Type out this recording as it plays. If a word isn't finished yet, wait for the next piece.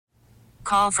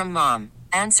Call from mom.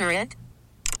 Answer it.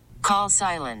 Call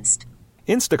silenced.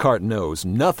 Instacart knows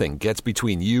nothing gets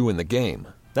between you and the game.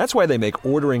 That's why they make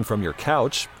ordering from your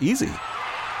couch easy.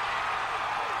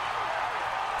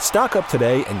 Stock up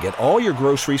today and get all your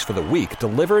groceries for the week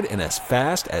delivered in as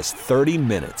fast as 30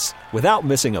 minutes without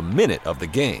missing a minute of the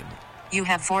game. You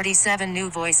have 47 new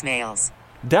voicemails.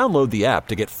 Download the app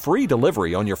to get free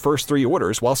delivery on your first 3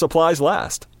 orders while supplies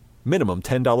last. Minimum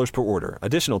 $10 per order.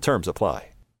 Additional terms apply.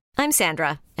 I'm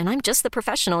Sandra, and I'm just the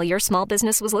professional your small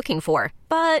business was looking for.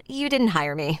 But you didn't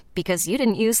hire me because you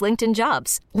didn't use LinkedIn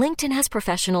Jobs. LinkedIn has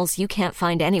professionals you can't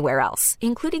find anywhere else,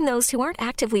 including those who aren't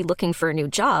actively looking for a new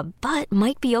job, but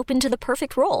might be open to the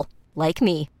perfect role, like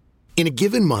me. In a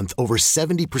given month, over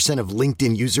 70% of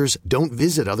LinkedIn users don't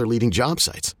visit other leading job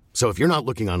sites. So if you're not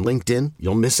looking on LinkedIn,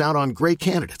 you'll miss out on great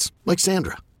candidates like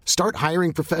Sandra. Start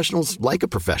hiring professionals like a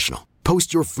professional.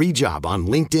 Post your free job on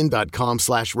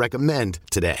linkedin.com/recommend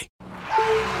today.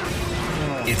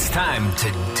 It's time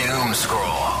to doom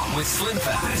scroll with Slim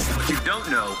Fast. What you don't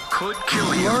know could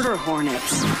kill you. Murder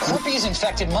hornets.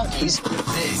 Herpes-infected monkeys.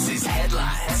 This is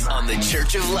Headlines on the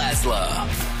Church of Laszlo.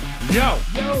 Yo!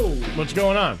 What's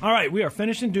going on? All right, we are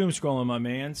finishing doom scrolling, my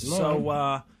man.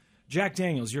 So, Jack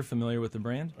Daniels, you're familiar with the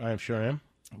brand? I sure am.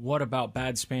 What about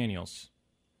Bad Spaniels?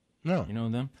 No. You know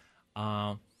them?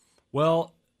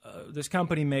 This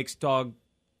company makes dog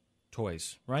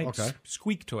toys, right? Okay.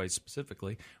 Squeak toys,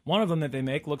 specifically. One of them that they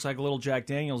make looks like a little Jack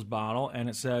Daniels bottle, and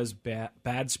it says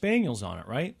Bad Spaniels on it,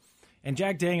 right? And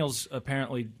Jack Daniels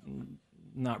apparently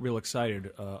not real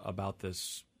excited about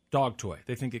this dog toy.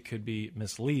 They think it could be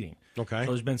misleading. Okay.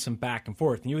 So there's been some back and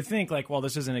forth. And you would think, like, well,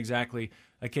 this isn't exactly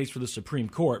a case for the Supreme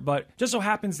Court. But just so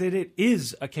happens that it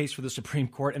is a case for the Supreme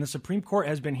Court, and the Supreme Court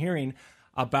has been hearing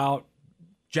about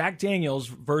Jack Daniels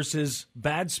versus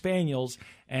Bad Spaniels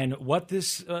and what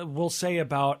this will say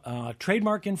about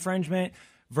trademark infringement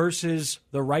versus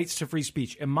the rights to free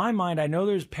speech. In my mind, I know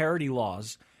there's parody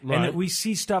laws, right, and that we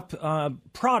see stuff,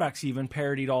 products even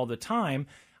parodied all the time.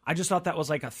 I just thought that was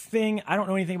like a thing. I don't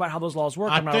know anything about how those laws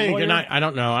work. I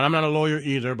don't know, and I'm not a lawyer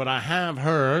either, but I have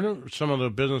heard some of the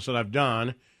business that I've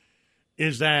done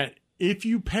is that if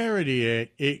you parody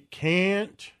it, it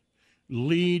can't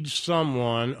lead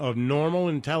someone of normal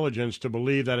intelligence to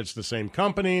believe that it's the same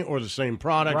company or the same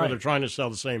product, right, or they're trying to sell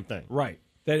the same thing. Right.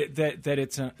 That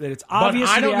it's obvious.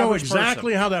 But I don't know exactly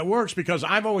exactly how that works because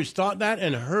I've always thought that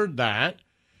and heard that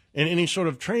in any sort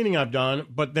of training I've done.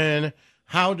 But then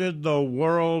how did the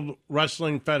World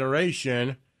Wrestling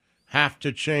Federation have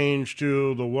to change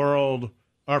to the World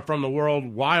or from the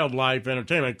World Wildlife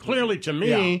Entertainment? Clearly, to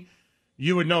me,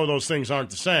 you would know those things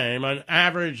aren't the same. An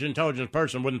average intelligent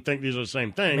person wouldn't think these are the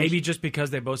same things. Maybe just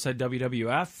because they both said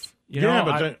WWF.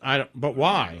 But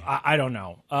why? I don't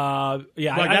know. That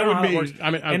would be.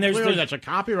 I mean, and clearly that's a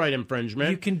copyright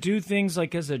infringement. You can do things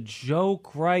like as a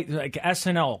joke, right? Like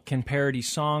SNL can parody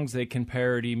songs. They can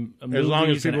parody movies as long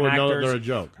as people would know that they're a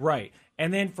joke, right?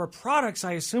 And then for products,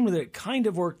 I assume that it kind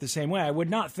of worked the same way. I would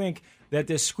not think that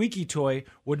this squeaky toy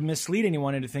would mislead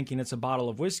anyone into thinking it's a bottle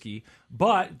of whiskey,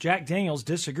 but Jack Daniels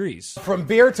disagrees. From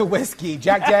beer to whiskey,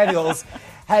 Jack Daniels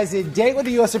has a date with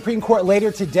the U.S. Supreme Court later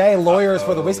today. Lawyers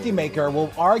for the whiskey maker will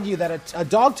argue that a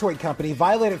dog toy company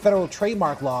violated federal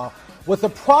trademark law with a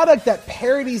product that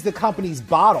parodies the company's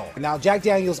bottle. Now, Jack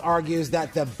Daniels argues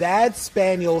that the Bad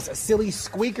Spaniels silly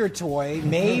squeaker toy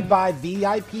made by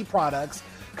VIP Products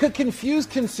could confuse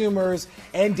consumers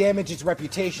and damage its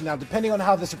reputation. Now, depending on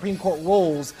how the Supreme Court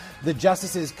rules, the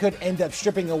justices could end up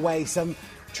stripping away some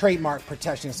trademark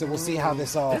protection. So we'll see how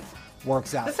this all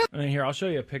works out. And here, I'll show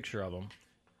you a picture of them.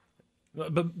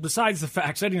 But besides the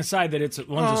fact, setting aside that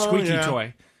one's a squeaky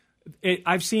toy,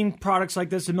 I've seen products like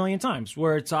this a million times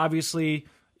where it's obviously,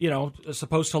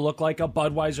 supposed to look like a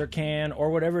Budweiser can or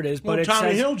whatever it is. But it Tommy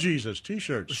says, Hill Jesus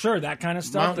T-shirts. Sure, that kind of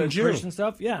stuff. Mountain the Dew. Christian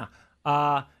stuff, yeah.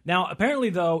 Now, apparently,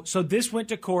 though, so this went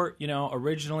to court,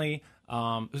 originally.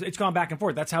 It's gone back and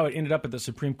forth. That's how it ended up at the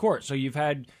Supreme Court. So you've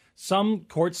had some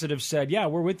courts that have said, yeah,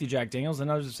 we're with you, Jack Daniels, and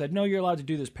others have said, no, you're allowed to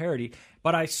do this parody.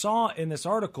 But I saw in this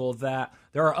article that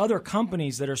there are other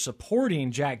companies that are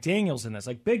supporting Jack Daniels in this,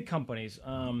 like big companies.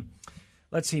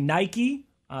 Let's see, Nike,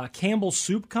 Campbell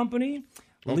Soup Company,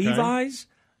 Levi's,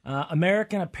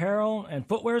 American Apparel and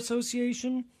Footwear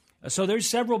Association. So there's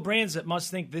several brands that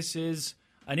must think this is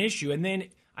an issue. And then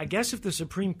I guess if the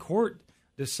Supreme Court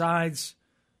decides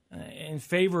in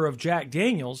favor of Jack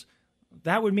Daniels,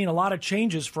 that would mean a lot of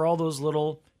changes for all those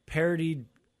little parodied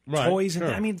toys. Sure.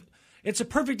 And I mean, it's a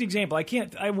perfect example.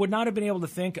 I would not have been able to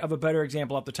think of a better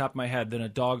example off the top of my head than a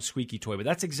dog squeaky toy. But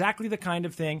that's exactly the kind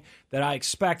of thing that I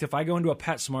expect if I go into a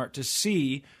PetSmart to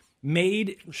see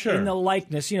made in the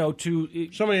likeness, to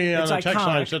somebody on it's the text iconic.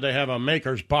 line said they have a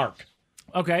Maker's Bark.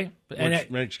 Okay, and Which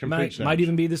it makes complete sense. might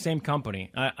even be the same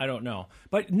company. I don't know,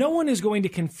 but no one is going to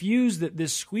confuse that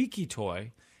this squeaky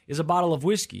toy is a bottle of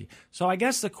whiskey. So I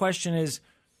guess the question is,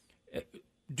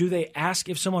 do they ask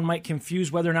if someone might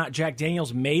confuse whether or not Jack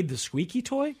Daniels made the squeaky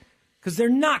toy? Because they're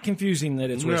not confusing that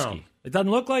it's whiskey. No. It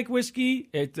doesn't look like whiskey.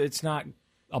 It's not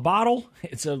a bottle.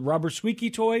 It's a rubber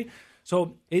squeaky toy.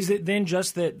 So is it then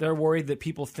just that they're worried that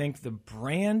people think the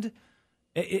brand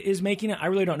is making it? I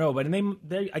really don't know. But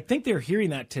I think they're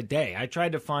hearing that today. I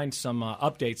tried to find some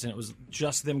updates, and it was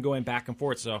just them going back and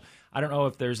forth. So I don't know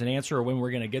if there's an answer or when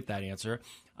we're going to get that answer.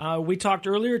 We talked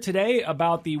earlier today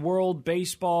about the World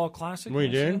Baseball Classic. We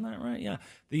did? Isn't that right? Yeah.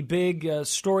 The big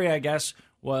story, I guess,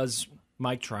 was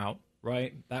Mike Trout,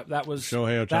 right? That was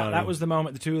Shohei Ohtani. that was the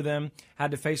moment the two of them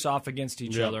had to face off against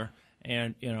each other.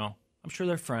 And, I'm sure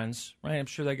they're friends, right? I'm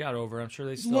sure they got over it. I'm sure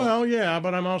they still... Well, yeah,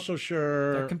 but I'm also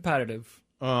sure... They're competitive.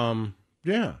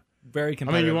 Yeah. Very competitive.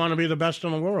 I mean, you want to be the best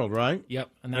in the world, right? Yep.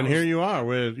 And here you are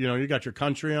with, you got your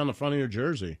country on the front of your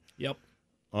jersey. Yep.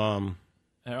 And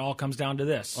it all comes down to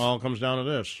this. All comes down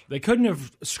to this. They couldn't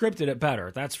have scripted it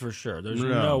better, that's for sure. There's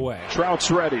no way.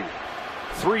 Trout's ready.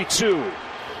 3-2.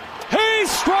 He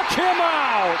struck him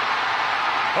out!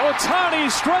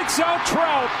 Ohtani strikes out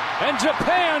Trout, and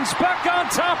Japan's back on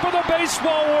top of the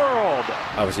baseball world.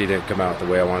 Obviously, he didn't come out the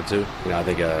way I wanted to. I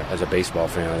think as a baseball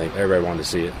fan, I think everybody wanted to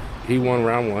see it. He won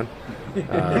round one.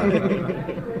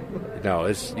 No,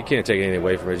 you can't take anything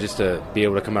away from it. Just to be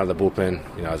able to come out of the bullpen,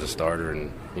 as a starter,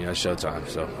 and it's showtime.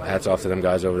 So hats off to them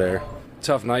guys over there.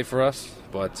 Tough night for us,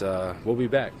 but we'll be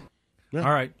back. Yeah.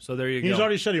 All right, so there you go. He's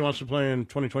already said he wants to play in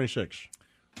 2026.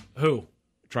 Who?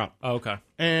 Trout. Oh, okay.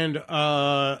 And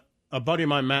a buddy of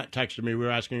mine, Matt, texted me. We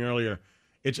were asking earlier.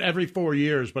 It's every 4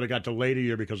 years, but it got delayed a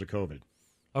year because of COVID.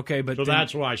 Okay, but so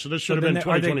that's why. So this should have been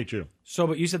 2022.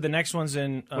 But you said the next one's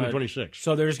in 2026.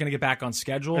 So they're just going to get back on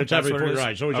schedule. It's every 4 years,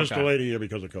 right? So it was just delayed a year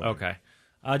because of COVID. Okay.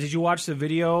 Did you watch the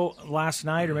video last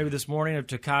night or maybe this morning of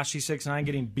Tekashi 6ix9ine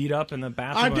getting beat up in the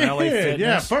bathroom I of LA Fitness?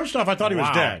 Yeah. First off, I thought he was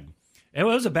dead. It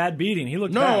was a bad beating. He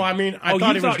looked bad. No, I mean, I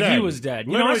thought he was dead. He was dead.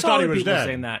 I saw thought he other was people dead.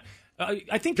 saying that.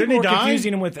 I think Didn't people he were die?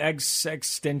 confusing him with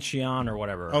Extension or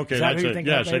whatever. Okay, is that that's who you it. think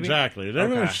Yes, of, maybe? exactly. There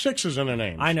were sixes in the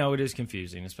names. I know it is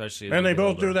confusing, especially. And they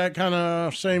both do that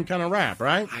same kind of rap,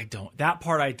 right? That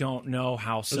part I don't know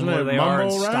how Isn't similar it they are in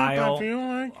mumble rap, style. I feel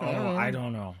like? I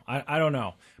don't know. I don't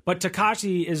know. But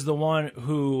Tekashi is the one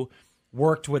who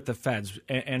worked with the feds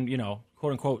and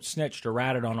quote unquote snitched or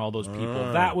ratted on all those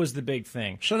people. That was the big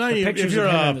thing. So now The if pictures you're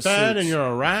of him in a the fed suits. and you're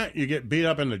a rat, you get beat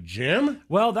up in the gym?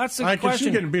 Well, that's the I can question.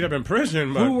 see getting beat up in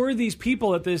prison, but Who were these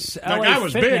people at this that LA guy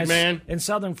was Fitness big, man. in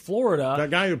Southern Florida?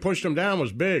 That guy who pushed him down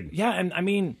was big. Yeah, and I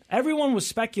mean, everyone was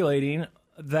speculating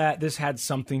that this had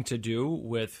something to do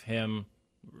with him,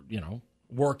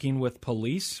 working with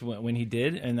police when he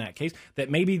did in that case, that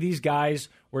maybe these guys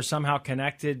were somehow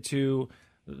connected to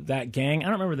that gang. I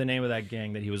don't remember the name of that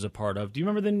gang that he was a part of. Do you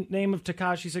remember the name of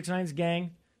Tekashi 6ix9ine's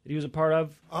gang that he was a part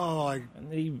of? Oh, like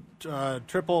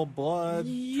Triple Blood,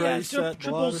 Set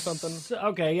Blood or something?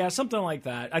 Okay, yeah, something like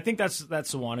that. I think that's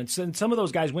the one. And some of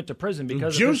those guys went to prison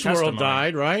because Juice of his WRLD testimony.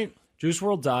 died, right? Juice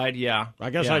WRLD died, yeah. I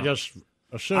guess yeah. I just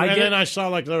assumed. Then I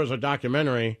saw there was a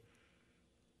documentary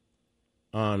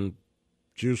on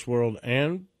Juice WRLD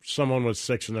and someone with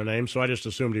 6 in their name, so I just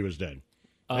assumed he was dead.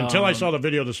 Until I saw the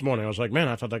video this morning. I was like, man,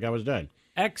 I thought that guy was dead.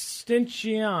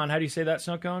 Extension. How do you say that,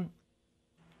 Snow Cone?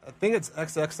 I think it's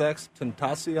XXX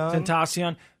Tentacion.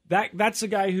 Tentacion. That's the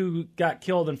guy who got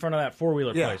killed in front of that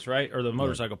four-wheeler place, right? Or the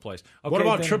motorcycle place. Okay, what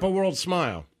about Triple World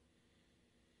Smile?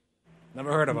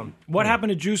 Never heard of him. What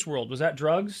happened to Juice WRLD? Was that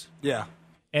drugs? Yeah.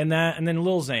 And then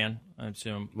Lil Xan, I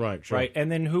assume. Right, sure. Right.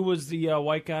 And then who was the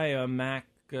white guy?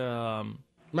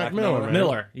 Mac Miller. Man.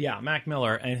 Miller. Yeah, Mac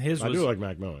Miller. And his was... I do like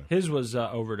Mac Miller. His was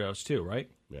overdose too, right?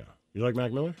 Yeah. You like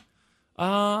Mac Miller?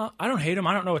 I don't hate him.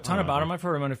 I don't know a ton about him. I've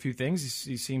heard him on a few things.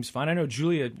 He seems fine. I know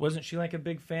Julia, wasn't she like a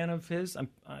big fan of his?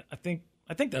 I think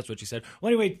that's what she said. Well,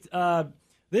 anyway,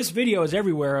 this video is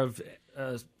everywhere of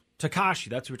Tekashi.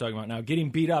 That's what we're talking about now.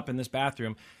 Getting beat up in this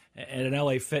bathroom at an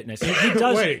LA Fitness. He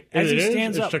does. Wait, as he is?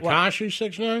 stands It's up. Tekashi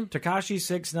 6ix9ine? Tekashi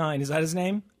 6ix9ine. Is that his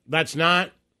name? That's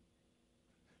not.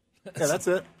 Yeah, that's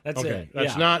it. That's okay. it.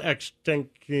 That's yeah. not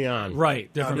Extinction.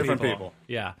 Right. Different people.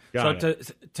 Yeah. Got so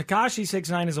Tekashi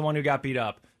 6ix9ine is the one who got beat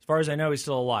up. As far as I know, he's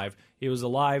still alive. He was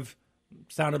alive,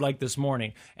 sounded like this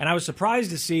morning. And I was surprised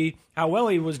to see how well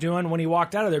he was doing when he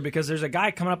walked out of there because there's a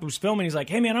guy coming up who's filming. He's like,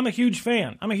 hey, man, I'm a huge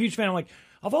fan. I'm like,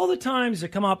 of all the times to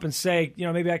come up and say,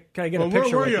 maybe can I get a where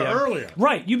picture were with you earlier?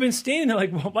 Right. You've been standing there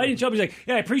like, well, why didn't you help? He's like,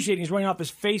 yeah, I appreciate it. He's running off. His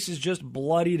face is just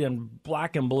bloodied and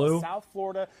black and blue. A South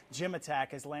Florida gym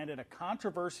attack has landed a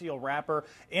controversial rapper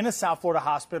in a South Florida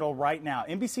hospital right now.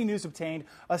 NBC News obtained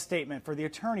a statement for the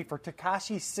attorney for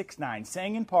Tekashi 6ix9ine,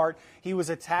 saying in part he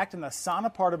was attacked in the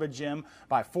sauna part of a gym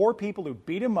by 4 people who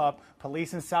beat him up.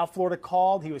 Police in South Florida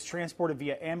called. He was transported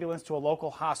via ambulance to a local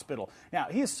hospital. Now,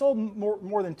 he has sold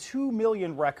more than 2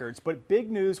 million records, but big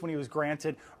news when he was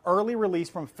granted early release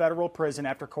from federal prison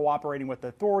after cooperating with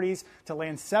authorities to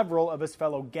land several of his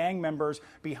fellow gang members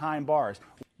behind bars.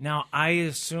 Now, I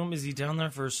assume, is he down there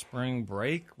for spring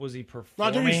break? Was he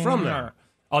performing? I think he's from there.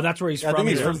 Oh, that's where he's from. I think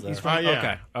he's from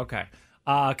yeah. Okay.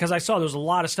 Because I saw there was a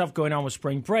lot of stuff going on with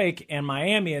spring break in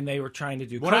Miami, and they were trying to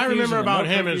do. What I remember about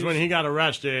him is when he got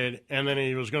arrested, and then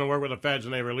he was going to work with the feds,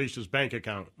 and they released his bank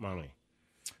account money.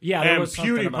 Yeah, there and was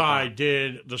something about PewDiePie that.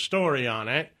 did the story on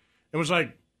it. It was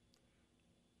like,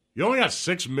 you only got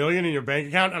 $6 million in your bank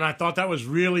account, and I thought that was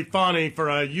really funny for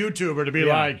a YouTuber to be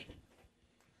like,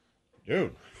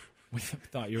 dude. We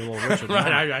thought you were a little richer.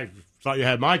 Right, I thought you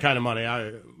had my kind of money.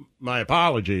 My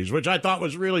apologies, which I thought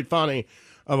was really funny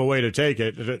of a way to take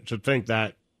it, to think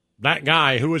that that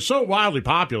guy who was so wildly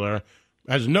popular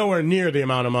has nowhere near the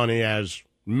amount of money as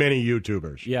many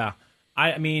YouTubers. Yeah.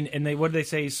 I mean, and what did they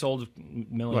say? He sold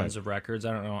millions of records.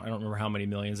 I don't know. I don't remember how many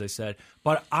millions they said.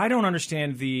 But I don't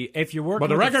understand if you're working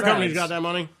But the with record the company's feds, got that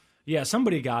money? Yeah,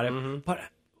 somebody got it. Mm-hmm. But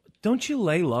don't you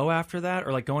lay low after that,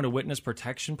 or like go into witness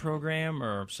protection program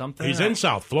or something? He's in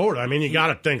South Florida. I mean, you got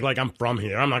to think like, I'm from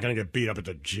here. I'm not going to get beat up at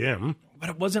the gym. But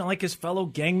it wasn't like his fellow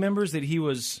gang members that he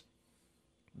was,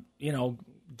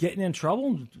 getting in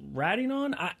trouble, ratting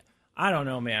on. I don't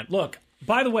know, man. Look,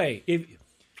 by the way, if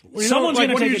someone's going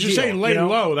to take a deal, say lay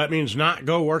low, that means not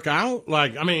go work out.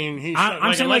 Like, I mean, he's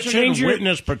I'm saying like change your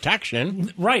witness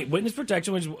protection. Right, witness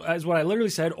protection, which is what I literally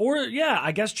said. Or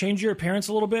I guess change your appearance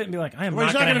a little bit and be like, I am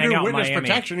not going to hang out in Miami. He's not going to do witness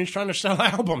protection. He's trying to sell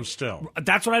albums still.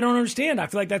 That's what I don't understand. I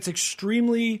feel like that's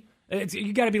extremely.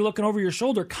 You got to be looking over your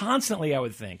shoulder constantly, I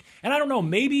would think. And I don't know.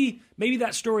 Maybe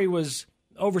that story was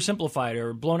oversimplified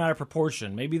or blown out of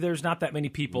proportion. Maybe there's not that many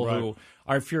people who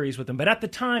are furious with him. But at the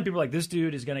time, people were like, this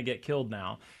dude is going to get killed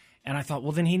now. And I thought,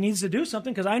 well, then he needs to do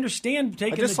something because I understand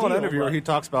taking the deal. I just saw an interview where he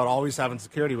talks about always having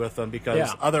security with him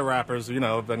because other rappers,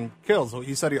 have been killed. So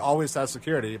he said he always has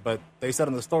security, but they said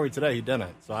in the story today he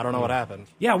didn't. So I don't know what happened.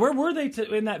 Yeah, where were they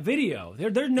in that video?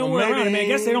 They're nowhere around. I mean, I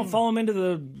guess they don't follow him into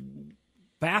the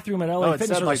bathroom at LA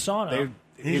Fitness or the sauna.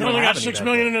 He's only got $6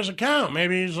 million in his account.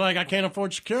 Maybe he's like, I can't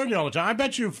afford security all the time. I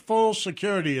bet you full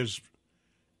security is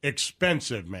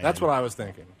expensive, man. That's what I was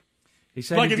thinking. He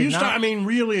said, like, if you stop, I mean,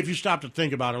 really, if you stop to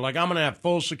think about it, like, I'm going to have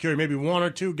full security, maybe 1 or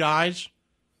 2 guys.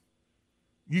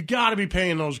 You got to be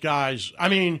paying those guys. I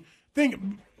mean,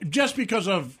 think just because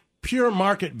of pure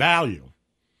market value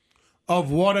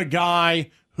of what a guy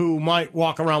who might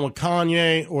walk around with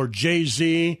Kanye or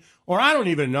Jay-Z or I don't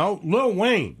even know, Lil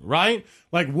Wayne, right?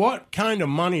 Like, what kind of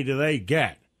money do they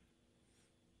get?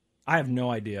 I have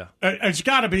no idea. It's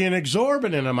got to be an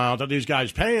exorbitant amount that these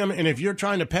guys pay him. And if you're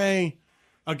trying to pay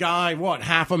a guy,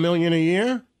 $500,000 a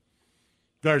year?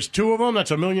 There's 2 of them.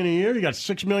 That's $1 million a year. You got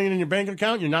 $6 million in your bank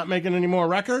account. You're not making any more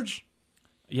records.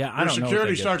 Yeah, I don't know.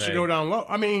 Security starts to go down low.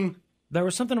 I mean, there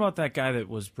was something about that guy that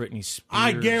was Britney Spears.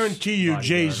 I guarantee you,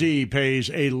 Jay-Z pays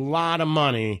a lot of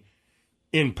money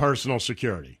in personal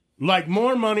security, like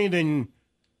more money than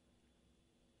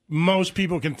most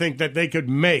people can think that they could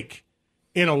make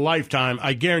in a lifetime.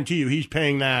 I guarantee you, he's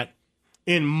paying that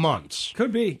in months.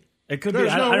 Could be. It could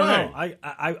There's be. No I don't way.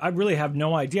 know. I really have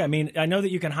no idea. I mean, I know that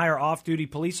you can hire off-duty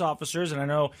police officers, and I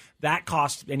know that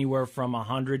costs anywhere from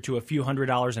 $100 to a few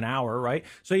 $100s an hour, right?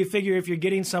 So you figure if you're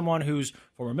getting someone who's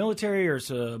former military or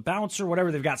is a bouncer,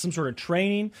 whatever, they've got some sort of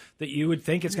training that you would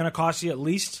think it's going to cost you at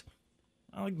least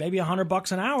like maybe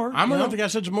 $100 an hour. I'm going to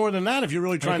guess it's more than that if you're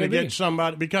really trying to get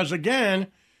somebody, because again,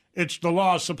 it's the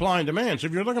law of supply and demand. So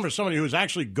if you're looking for somebody who's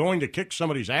actually going to kick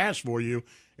somebody's ass for you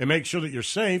and make sure that you're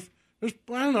safe, I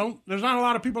don't know. There's not a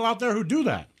lot of people out there who do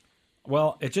that.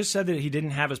 Well, it just said that he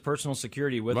didn't have his personal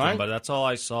security with him, but that's all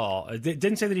I saw. It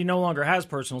didn't say that he no longer has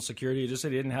personal security. It just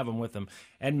said he didn't have him with him.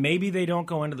 And maybe they don't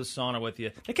go into the sauna with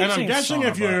you. And I'm guessing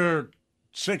if you're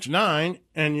 6'9"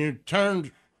 and you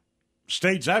turned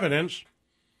state's evidence,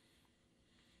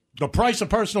 the price of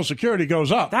personal security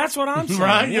goes up. That's what I'm saying.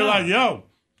 Right? Yeah. You're like, yo,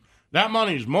 that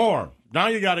money's more. Now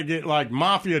you got to get like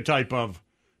mafia type of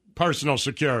personal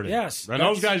security. Yes. And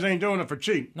those guys ain't doing it for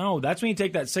cheap. No, that's when you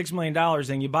take that $6 million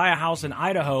and you buy a house in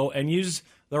Idaho and use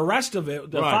the rest of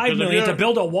it, the Right, $5 million, to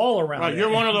build a wall around it. You're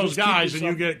one of those Just keep guys and you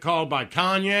yourself- get called by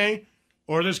Kanye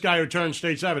or this guy who turned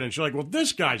state's evidence. You're like, well,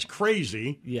 this guy's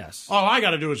crazy. Yes. All I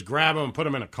got to do is grab him and put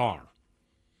him in a car.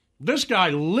 This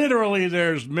guy, literally,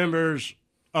 there's members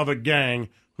of a gang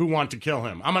who want to kill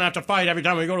him. I'm going to have to fight every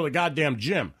time we go to the goddamn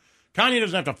gym. Kanye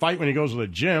doesn't have to fight when he goes to the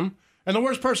gym. And the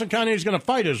worst person Kanye's going to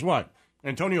fight is what?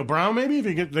 Antonio Brown, maybe,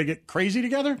 if they get crazy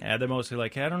together? Yeah, they're mostly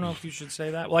like, hey, I don't know if you should say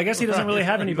that. Well, I guess he doesn't really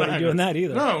have anybody doing that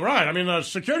either. No, right. I mean, the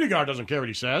security guard doesn't care what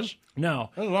he says.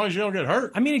 No. As long as you don't get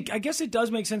hurt. I mean, I guess it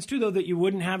does make sense, too, though, that you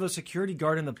wouldn't have a security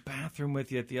guard in the bathroom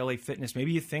with you at the LA Fitness.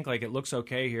 Maybe you think, like, it looks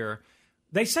okay here.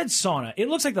 They said sauna. It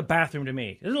looks like the bathroom to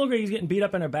me. It doesn't look like he's getting beat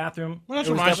up in a bathroom. Well, that's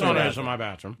what my sauna is in my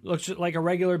bathroom. Looks like a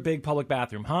regular big public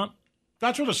bathroom, huh?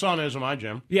 That's what the sauna is in my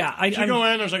gym. Yeah. You go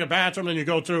in, there's like a bathroom, then you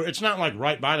go through. It's not like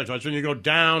right by the toilet. Then you go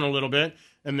down a little bit,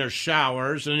 and there's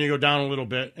showers. And then you go down a little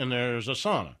bit, and there's a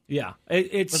sauna. Yeah.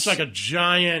 It's like a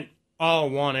giant, all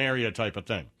one area type of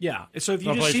thing. Yeah. So if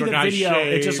you just see the video,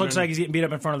 it just looks like he's getting beat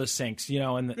up in front of the sinks,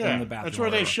 in the bathroom. That's where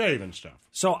they shave and stuff.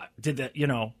 So did that,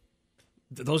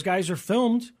 those guys are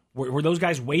filmed. Were those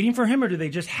guys waiting for him, or did they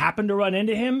just happen to run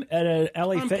into him at a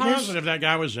LA Fitness? I'm positive that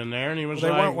guy was in there, and he was they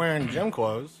weren't wearing gym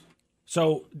clothes.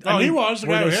 So, he was. The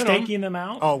were guy they who hit staking him. them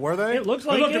out? Oh, were they? It looks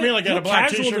like it looked to me like he had a black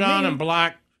T-shirt on and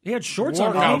black. He had shorts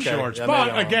on. Workout shorts. Yeah,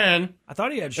 but again, I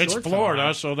thought he had shorts. It's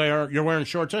Florida, so you're wearing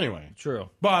shorts anyway. True.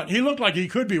 But he looked like he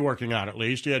could be working out at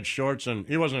least. He had shorts, and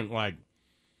he wasn't like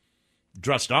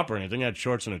dressed up or anything. He had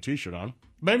shorts and a T-shirt on.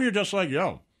 Maybe you're just like,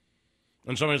 yo.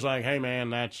 And somebody's like, hey, man,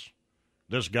 that's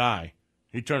this guy.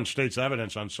 He turned state's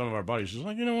evidence on some of our buddies. He's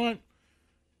like, you know what?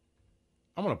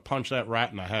 I'm going to punch that rat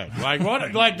in the head. Like,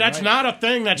 what? Like, that's not a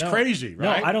thing that's crazy,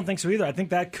 right? No, I don't think so either. I think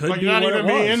that could be not what even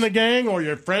it was. be in the gang, or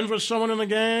you're friends with someone in the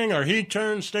gang, or he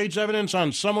turned state's evidence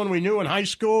on someone we knew in high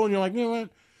school, and you're like, you know what?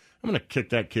 I'm going to kick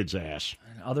that kid's ass.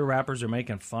 And other rappers are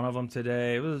making fun of him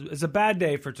today. It's a bad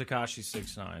day for Tekashi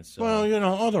 6ix9ine. So.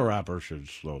 Well, other rappers should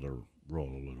slow their roll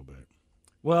a little bit.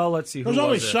 Well, let's see. There's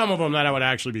only some of them that I would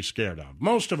actually be scared of.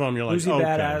 Most of them, you're like, Uzi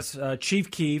Badass, Chief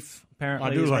Keef.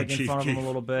 Apparently, I do like making Chief fun Keef. of him a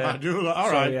little bit. I do.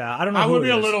 All right. Yeah, I don't know. I would be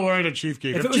a little worried at Chief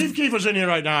Keef. If Chief Keef was in here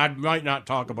right now, I might not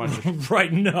talk a bunch of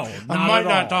right. No, I might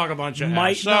not talk a bunch of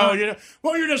might ass. not. So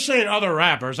well, you're just saying other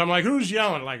rappers. I'm like, who's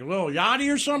yelling? Like Lil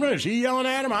Yachty or something? Is he yelling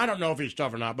at him? I don't know if he's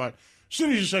tough or not. But as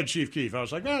soon as you said Chief Keef, I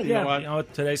was like, you know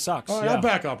what? Today sucks. All right, I'll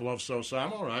back up, Love So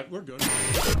I'm all right. We're good.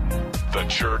 The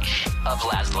Church of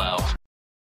Laszlo.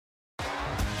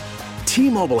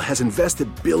 T-Mobile has invested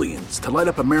billions to light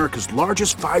up America's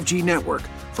largest 5G network,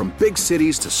 from big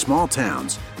cities to small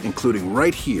towns, including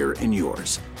right here in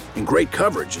yours. And great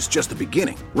coverage is just the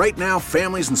beginning. Right now,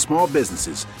 families and small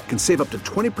businesses can save up to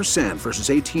 20% versus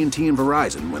AT&T and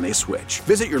Verizon when they switch.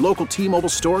 Visit your local T-Mobile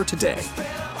store today.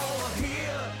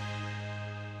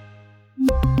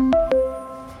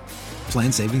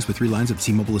 Plan savings with 3 lines of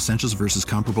T-Mobile Essentials versus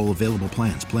comparable available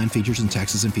plans. Plan features and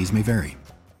taxes and fees may vary.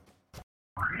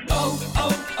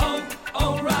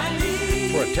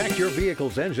 Protect your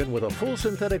vehicle's engine with a full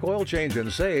synthetic oil change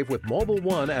and save with Mobil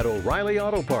 1 at O'Reilly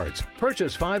Auto Parts.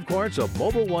 Purchase 5 quarts of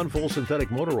Mobil 1 full synthetic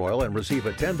motor oil and receive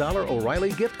a $10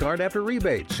 O'Reilly gift card after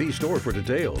rebate. See store for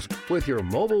details. With your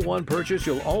Mobil 1 purchase,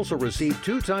 you'll also receive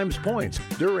 2 times points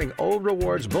during O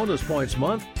Rewards Bonus Points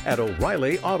Month at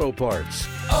O'Reilly Auto Parts.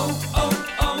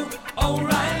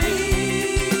 O'Reilly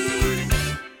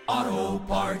Auto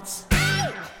Parts.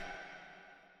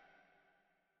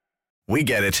 We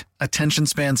get it. Attention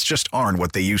spans just aren't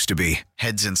what they used to be.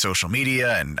 Heads in social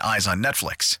media and eyes on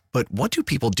Netflix. But what do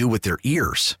people do with their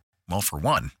ears? Well, for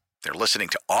one, they're listening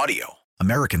to audio.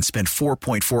 Americans spend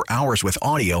 4.4 hours with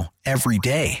audio every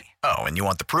day. Oh, and you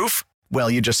want the proof?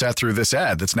 Well, you just sat through this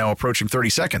ad that's now approaching 30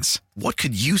 seconds. What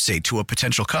could you say to a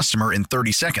potential customer in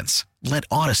 30 seconds? Let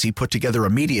Odyssey put together a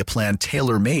media plan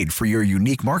tailor-made for your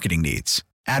unique marketing needs.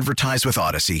 Advertise with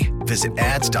Odyssey. Visit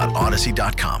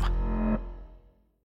ads.odyssey.com.